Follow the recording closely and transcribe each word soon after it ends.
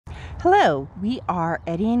Hello, we are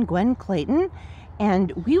Eddie and Gwen Clayton,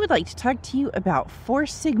 and we would like to talk to you about Four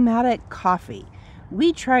Sigmatic coffee.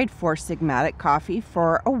 We tried Four Sigmatic coffee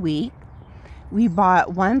for a week. We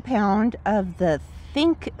bought 1 pound of the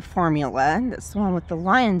Think formula, that's the one with the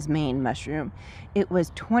lion's mane mushroom. It was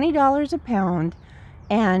 $20 a pound,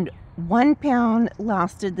 and 1 pound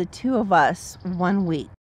lasted the two of us 1 week.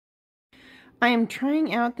 I am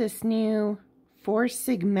trying out this new Four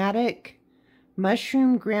Sigmatic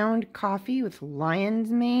mushroom ground coffee with lion's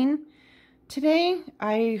mane. Today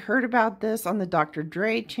I heard about this on the Dr.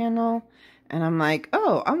 Dray channel, and I'm like,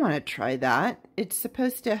 oh, I want to try that. It's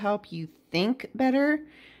supposed to help you think better,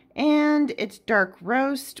 and it's dark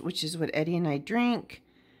roast, which is what Eddie and I drink.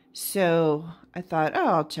 So I thought, oh,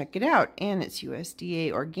 I'll check it out, and it's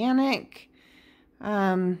USDA organic. So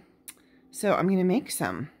I'm gonna make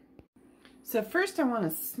some. So first I want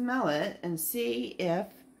to smell it and see if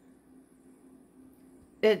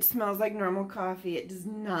it smells like normal coffee. It does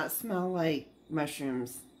not smell like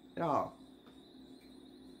mushrooms at all.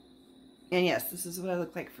 And yes, this is what I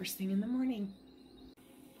look like first thing in the morning.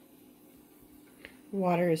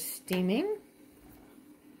 Water is steaming.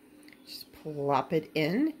 Just plop it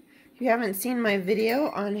in. If you haven't seen my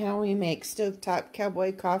video on how we make stovetop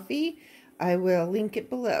cowboy coffee, I will link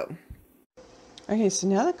it below. Okay, so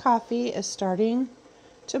now the coffee is starting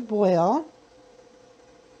to boil.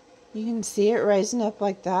 You can see it rising up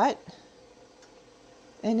like that.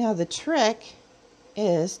 And now the trick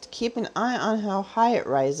is to keep an eye on how high it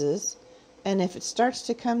rises. And if it starts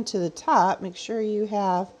to come to the top, make sure you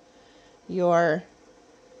have your,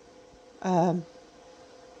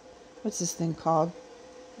 what's this thing called?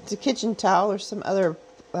 It's a kitchen towel or some other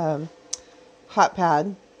hot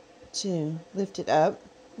pad to lift it up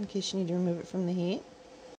in case you need to remove it from the heat.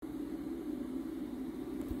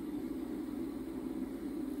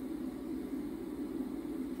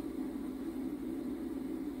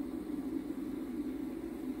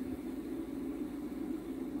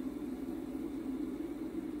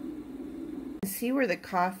 See where the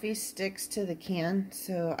coffee sticks to the can,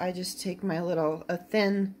 so I just take my a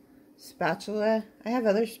thin spatula. I have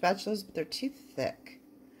other spatulas, but they're too thick.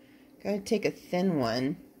 Gotta take a thin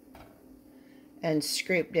one and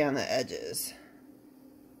scrape down the edges.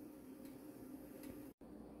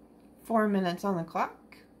 4 minutes on the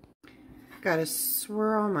clock. Gotta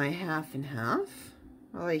swirl my half and half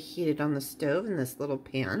while I heat it on the stove in this little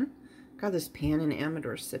pan. Got this pan in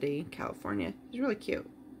Amador City, California. It's really cute.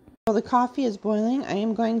 While the coffee is boiling, I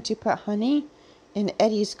am going to put honey in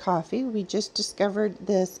Eddie's coffee. We just discovered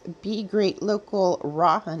this Be Great local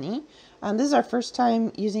raw honey. This is our first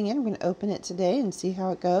time using it. I'm going to open it today and see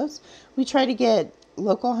how it goes. We try to get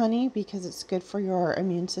local honey because it's good for your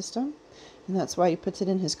immune system, and that's why he puts it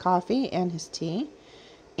in his coffee and his tea.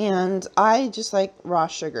 And I just like raw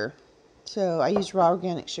sugar, so I use raw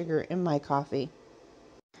organic sugar in my coffee.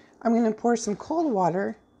 I'm going to pour some cold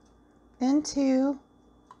water into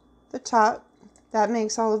the top. That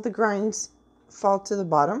makes all of the grinds fall to the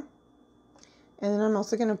bottom. And then I'm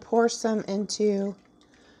also going to pour some into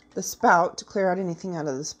the spout to clear out anything out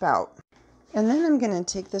of the spout. And then I'm going to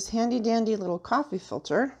take this handy dandy little coffee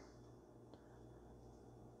filter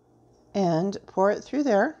and pour it through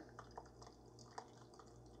there,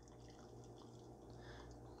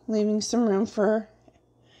 leaving some room for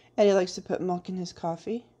Eddie likes to put milk in his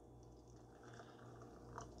coffee.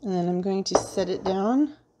 And then I'm going to set it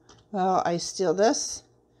down while I steal this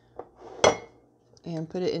and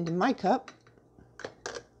put it into my cup,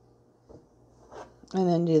 and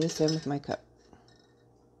then do the same with my cup.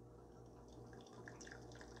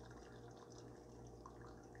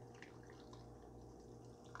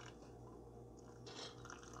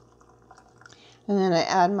 And then I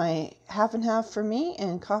add my half and half for me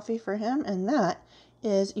and coffee for him, and that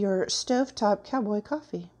is your stovetop cowboy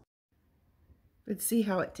coffee. Let's see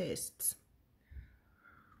how it tastes.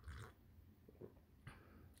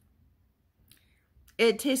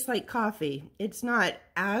 It tastes like coffee. It's not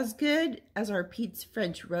as good as our Pete's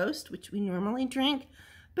French Roast, which we normally drink,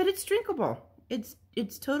 but it's drinkable.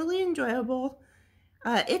 It's totally enjoyable.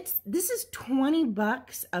 This is 20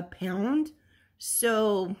 bucks a pound,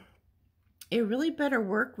 so it really better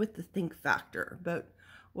work with the think factor, but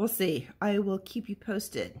we'll see. I will keep you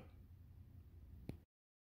posted.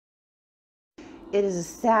 It is a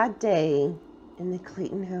sad day in the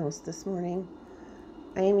Clayton house this morning.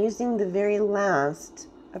 I am using the very last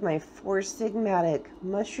of my Four Sigmatic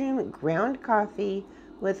mushroom ground coffee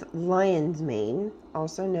with lion's mane,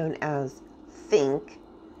 also known as Think.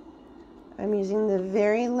 I'm using the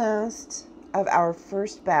very last of our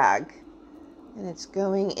first bag, and it's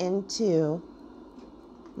going into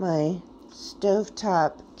my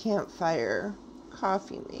stovetop campfire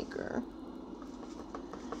coffee maker.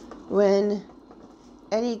 When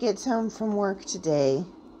Eddie gets home from work today,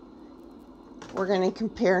 we're going to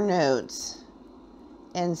compare notes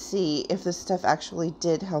and see if this stuff actually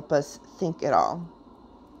did help us think at all,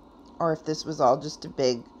 or if this was all just a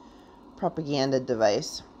big propaganda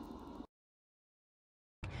device.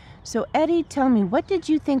 So Eddie, tell me, what did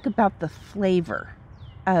you think about the flavor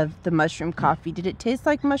of the mushroom coffee? Did it taste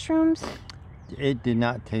like mushrooms? It did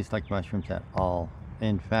not taste like mushrooms at all.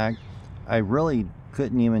 In fact, I really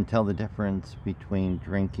couldn't even tell the difference between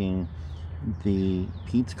drinking the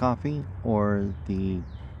Pete's coffee or the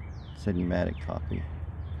Sigmatic coffee.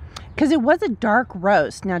 Because it was a dark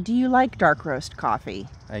roast. Now, do you like dark roast coffee?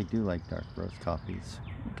 I do like dark roast coffees.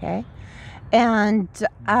 Okay. And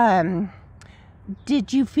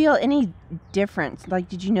did you feel any difference? Like,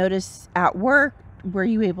 did you notice at work, were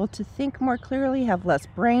you able to think more clearly, have less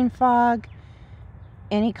brain fog,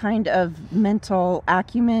 any kind of mental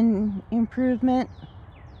acumen improvement?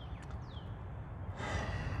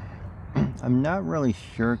 I'm not really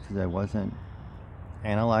sure because I wasn't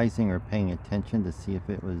analyzing or paying attention to see if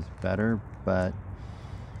it was better, but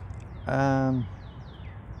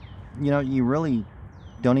you really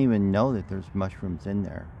don't even know that there's mushrooms in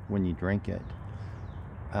there when you drink it.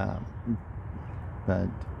 But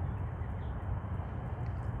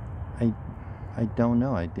I don't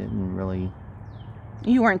know. I didn't really.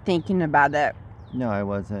 You weren't thinking about it. No, I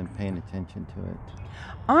wasn't paying attention to it.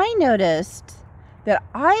 I noticed that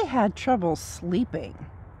I had trouble sleeping.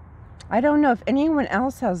 I don't know if anyone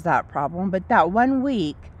else has that problem, but that 1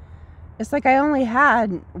 week, it's like I only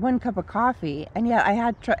had 1 cup of coffee, and yet I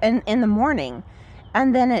had in the morning,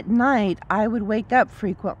 and then at night I would wake up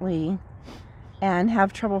frequently and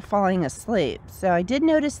have trouble falling asleep. So I did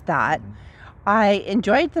notice that. I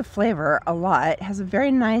enjoyed the flavor a lot. It has a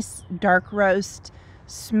very nice dark roast,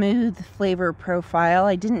 smooth flavor profile.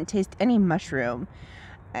 I didn't taste any mushroom.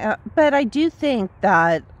 But I do think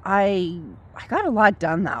that I got a lot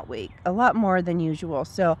done that week, a lot more than usual.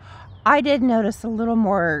 So I did notice a little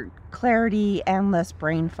more clarity and less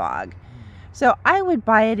brain fog. So I would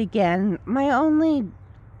buy it again. My only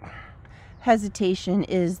hesitation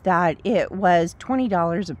is that it was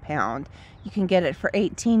 $20 a pound. You can get it for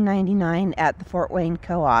 $18.99 at the Fort Wayne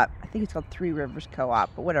Co-op. I think it's called Three Rivers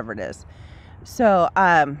Co-op, but whatever it is. So,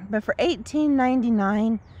 but for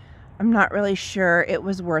 $18.99, I'm not really sure it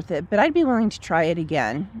was worth it, but I'd be willing to try it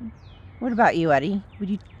again. What about you, Eddie? Would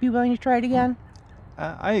you be willing to try it again?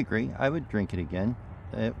 I agree. I would drink it again.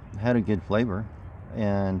 It had a good flavor.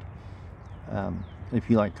 And if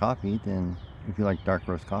you like coffee, then if you like dark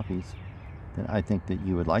roast coffees, then I think that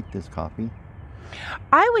you would like this coffee.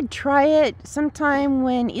 I would try it sometime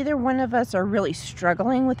when either one of us are really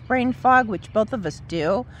struggling with brain fog, which both of us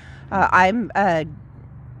do. I'm a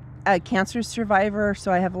cancer survivor,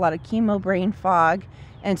 so I have a lot of chemo brain fog,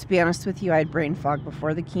 and to be honest with you, I had brain fog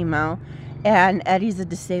before the chemo. And Eddie's a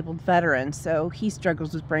disabled veteran, so he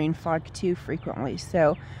struggles with brain fog too frequently.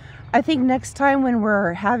 So I think next time when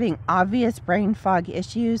we're having obvious brain fog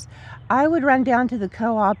issues, I would run down to the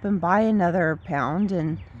co-op and buy another pound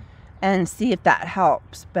and see if that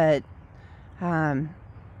helps. But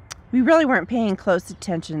we really weren't paying close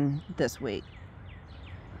attention this week,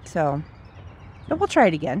 but we'll try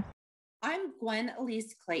it again. I'm Gwen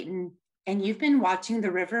Alyce Clayton, and you've been watching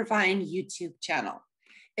the Rivervine YouTube channel.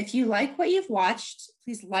 If you like what you've watched,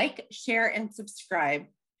 please like, share, and subscribe,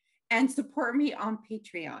 and support me on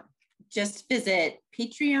Patreon. Just visit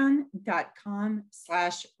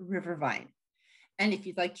patreon.com/rivervine. And if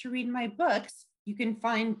you'd like to read my books, you can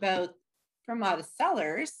find both From Out of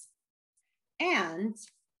Cellars and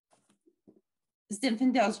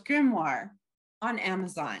Zinfandel's Grimoire on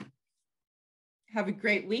Amazon. Have a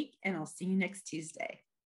great week, and I'll see you next Tuesday.